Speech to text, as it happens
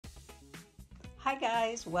Hi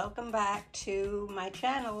guys, welcome back to my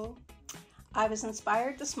channel. I was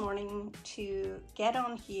inspired this morning to get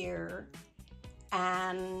on here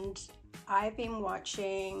and I've been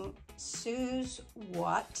watching Sue's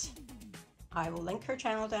What. I will link her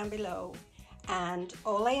channel down below, and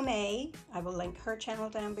OLAMAY, I will link her channel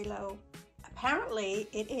down below. Apparently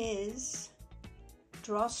it is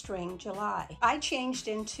Drawstringjuly. I changed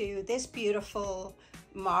into this beautiful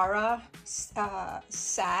Mara satchel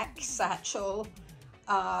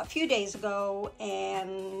a few days ago,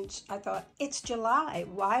 and I thought, it's July,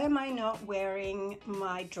 why am I not wearing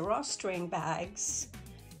my drawstring bags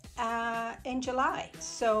in July?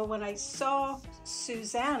 So when I saw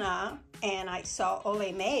Susanna and I saw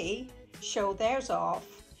OLAMAY show theirs off,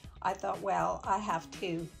 I thought, well, I have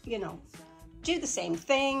to, do the same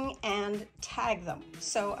thing and tag them.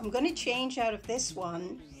 So I'm going to change out of this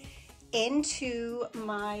one into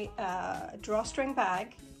my drawstring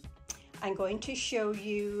bag. I'm going to show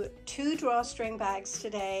you two drawstring bags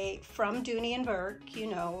today from Dooney&bourke.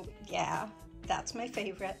 Yeah, that's my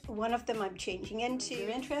favorite. One of them I'm changing into. If you're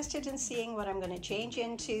interested in seeing what I'm going to change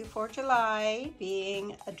into for July,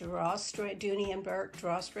 being a Dooney&bourke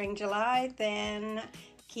Drawstringjuly, then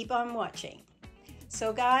keep on watching.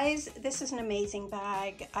 So guys, this is an amazing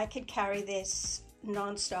bag. I could carry this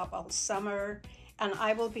non-stop all summer, and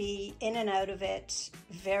I will be in and out of it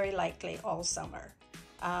very likely all summer.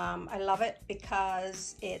 I love it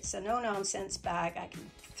because it's a no-nonsense bag. I can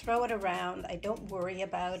throw it around. I don't worry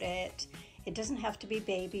about it. It doesn't have to be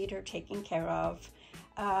babied or taken care of.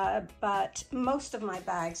 But most of my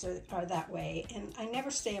bags are that way, and I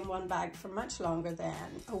never stay in one bag for much longer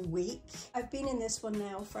than a week. I've been in this one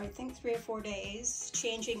now for I think 3 or 4 days,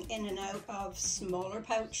 changing in and out of smaller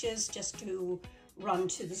pouches just to run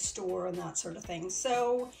to the store and that sort of thing.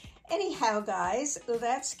 So anyhow guys,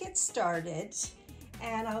 let's get started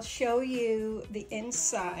and I'll show you the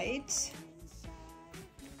inside.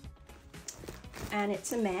 And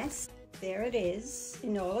it's a mess. There it is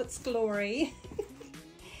in all its glory.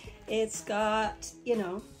 It's got,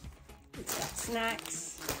 it's got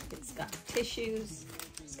snacks, it's got tissues,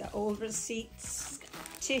 it's got old receipts,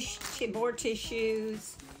 it's got more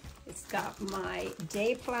tissues, it's got my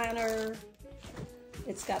day planner,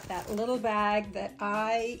 it's got that little bag that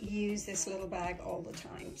I use this little bag all the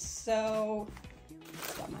time. So,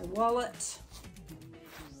 it's got my wallet,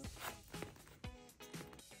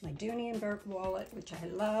 my Dooney&bourke wallet, which I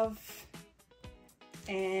love.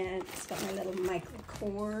 And it's got my little Michael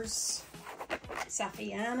Kors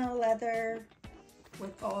Sofia leather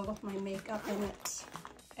with all of my makeup in it,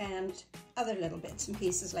 and other little bits and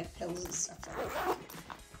pieces like pills and stuff like that.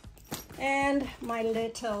 And my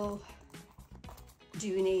little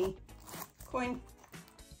Dooney coin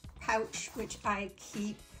pouch, which I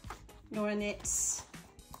keep Nora knits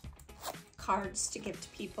cards to give to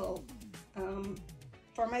people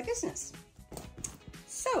for my business.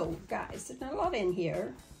 So guys, there's not a lot in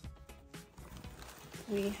here.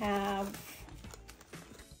 We have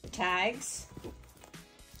the tags.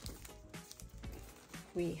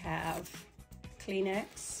 We have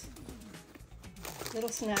Kleenex, little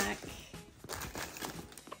snack,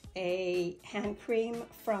 a hand cream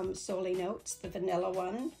from Solly Notes, the vanilla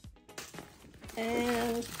one.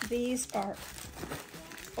 And these are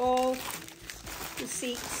all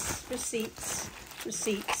receipts, receipts,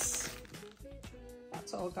 receipts.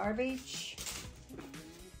 That's all garbage,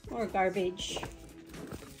 more garbage,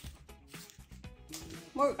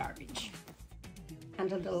 more garbage,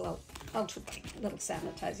 and a little ultra little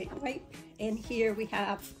sanitizing wipe. In here we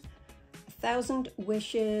have 1,000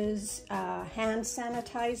 Wishes hand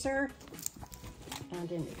sanitizer,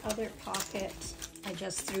 and in the other pocket I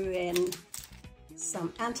just threw in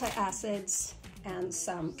some antacids and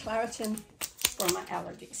some Claritin for my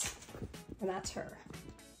allergies, and that's her.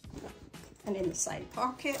 And in the side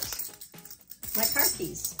pocket, my car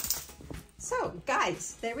keys. So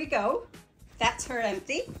guys, there we go. That's her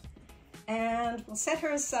empty. And we'll set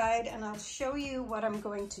her aside and I'll show you what I'm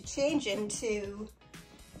going to change into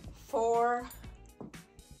for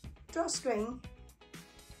Drawstringjuly.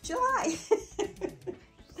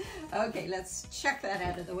 Okay, let's check that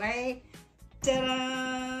out of the way.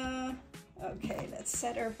 Ta-da! Okay, let's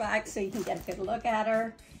set her back so you can get a good look at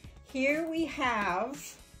her. Here we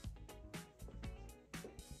have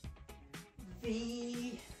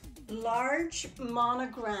the large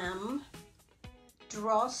monogram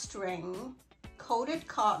drawstring coated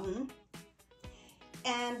cotton,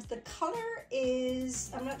 and the color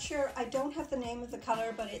is, I'm not sure, I don't have the name of the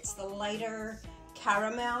color, but it's the lighter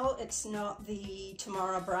caramel. It's not the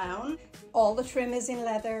Tamara brown. All the trim is in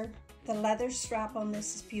leather. The leather strap on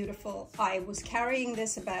this is beautiful. I was carrying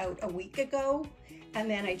this about a week ago, and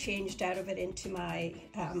then I changed out of it into my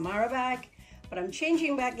Mara bag, but I'm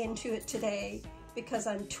changing back into it today because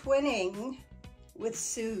I'm twinning with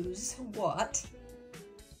Sue's What,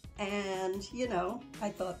 and you know, I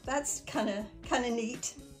thought that's kind of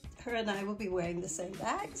neat. Her and I will be wearing the same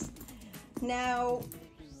bags. Now,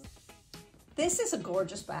 this is a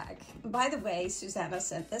gorgeous bag. By the way, Susanna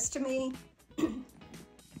sent this to me,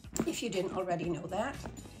 if you didn't already know that.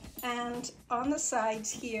 And on the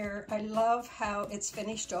sides here, I love how it's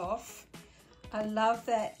finished off. I love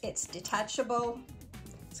that it's detachable.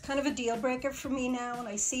 It's kind of a deal breaker for me now. When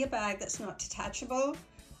I see a bag that's not detachable,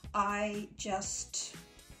 I just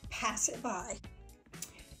pass it by.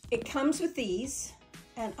 It comes with these,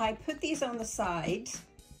 and I put these on the side.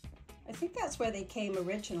 I think that's where they came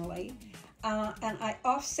originally. And I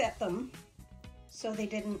offset them so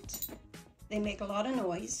they make a lot of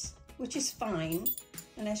noise, which is fine,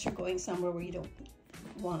 unless you're going somewhere where you don't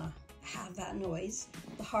want to have that noise.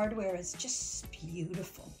 The hardware is just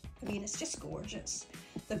beautiful. I mean, it's just gorgeous.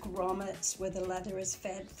 The grommets where the leather is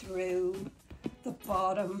fed through. The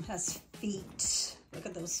bottom has feet. Look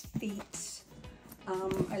at those feet.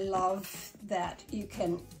 I love that you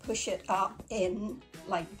can push it up in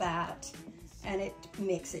like that, and it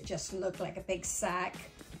makes it just look like a big sack.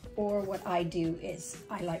 Or what I do is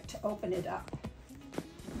I like to open it up,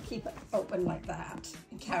 keep it open like that,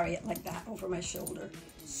 and carry it like that over my shoulder.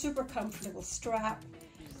 Super comfortable strap,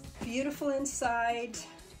 beautiful inside,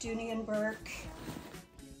 Dooney&bourke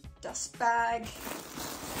dust bag,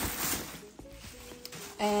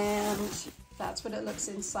 and that's what it looks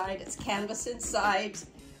inside. It's canvas inside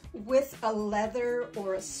with a leather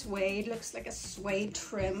or a suede, looks like a suede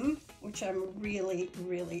trim, which I'm really,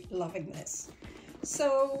 really loving this.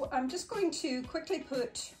 So I'm just going to quickly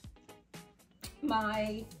put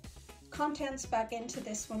my contents back into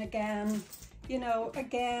this one again. You know,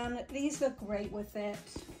 again, these look great with it.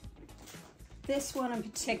 This one in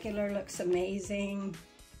particular looks amazing.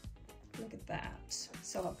 Look at that.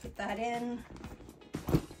 So I'll put that in.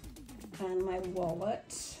 And my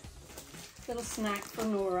wallet. Little snack for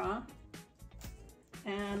Nora.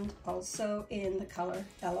 And also in the color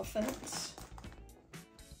Elephant.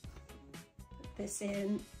 This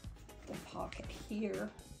in the pocket here.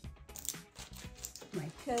 My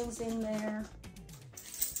pills in there.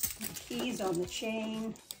 My keys on the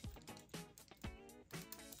chain.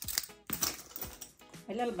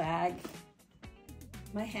 My little bag.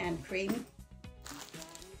 My hand cream.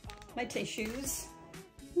 My tissues.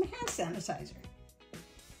 My hand sanitizer.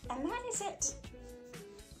 And that is it.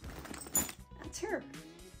 That's her.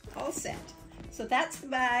 All set. So that's the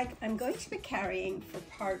bag I'm going to be carrying for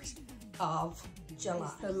part of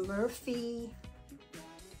July. The Murphy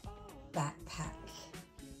backpack.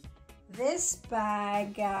 This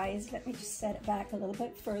bag, guys, let me just set it back a little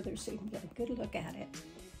bit further so you can get a good look at it.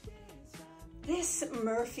 This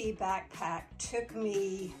Murphy backpack took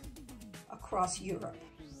me across Europe.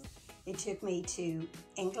 It took me to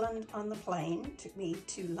England on the plane, took me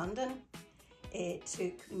to London. It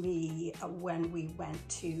took me when we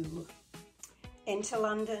went into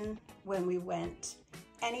London, when we went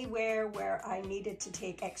anywhere where I needed to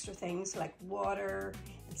take extra things like water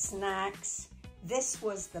and snacks. This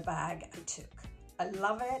was the bag I took. I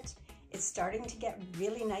love it. It's starting to get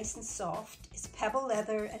really nice and soft. It's pebble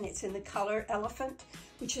leather and it's in the color Elephant,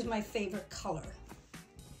 which is my favorite color.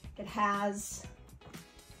 It has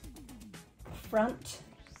front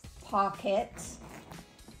pocket,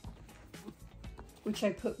 which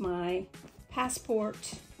I put my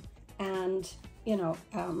passport and, you know,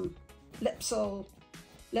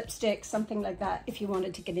 lipstick, something like that, if you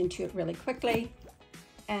wanted to get into it really quickly.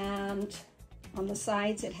 And on the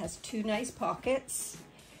sides, it has two nice pockets.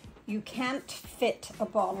 You can't fit a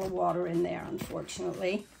bottle of water in there,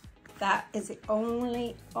 unfortunately. That is the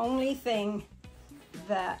only thing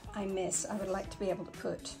that I miss. I would like to be able to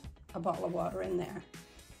put a bottle of water in there.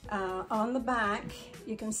 On the back,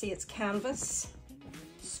 you can see it's canvas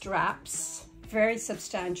straps, very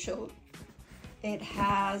substantial. It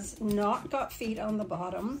has not got feet on the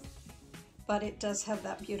bottom, but it does have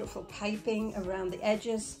that beautiful piping around the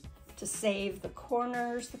edges to save the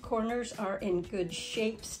corners. The corners are in good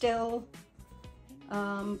shape still.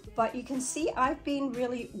 But you can see I've been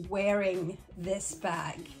really wearing this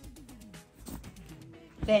bag.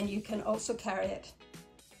 Then you can also carry it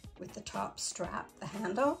with the top strap, the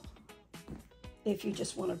handle, if you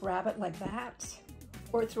just want to grab it like that,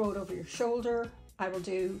 or throw it over your shoulder. I will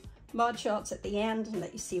do mod shots at the end and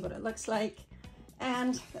let you see what it looks like.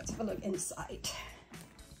 And let's have a look inside.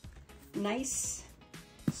 Nice,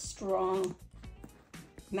 strong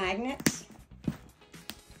magnets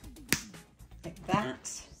like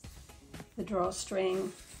that. The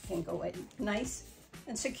drawstring can go in nice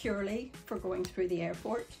and securely for going through the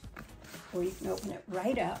airport, or you can open it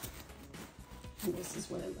right up, and this is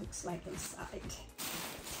what it looks like inside.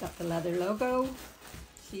 It's got the leather logo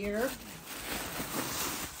here.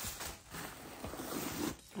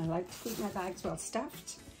 I like to keep my bags well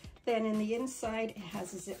stuffed. Then in the inside, it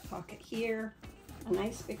has a zip pocket here, a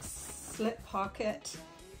nice big slip pocket,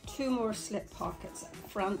 2 more slip pockets at the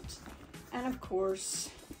front, and of course,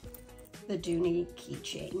 the Dooney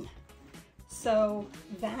keychain. So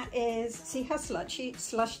that is, see how slouchy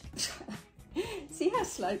it's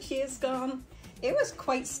gone? It was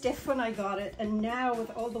quite stiff when I got it, and now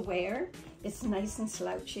with all the wear, it's nice and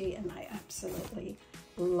slouchy, and I absolutely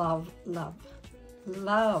love, love,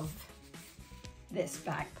 love this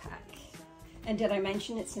backpack. And did I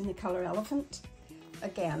mention it's in the color elephant?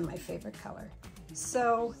 Again, my favorite color.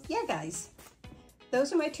 So yeah, guys,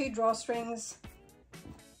 those are my 2 drawstrings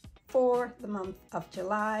for the month of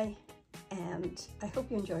July, and I hope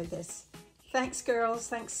you enjoyed this. Thanks girls,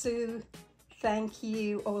 thanks Sue, thank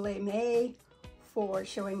you OLAMAY for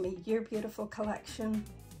showing me your beautiful collection,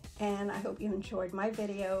 and I hope you enjoyed my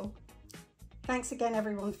video. Thanks again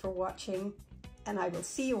everyone for watching, and I will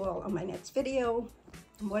see you all on my next video.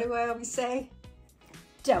 And what do I always say?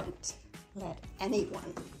 Don't let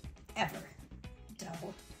anyone ever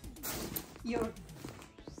dull your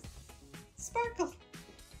sparkle.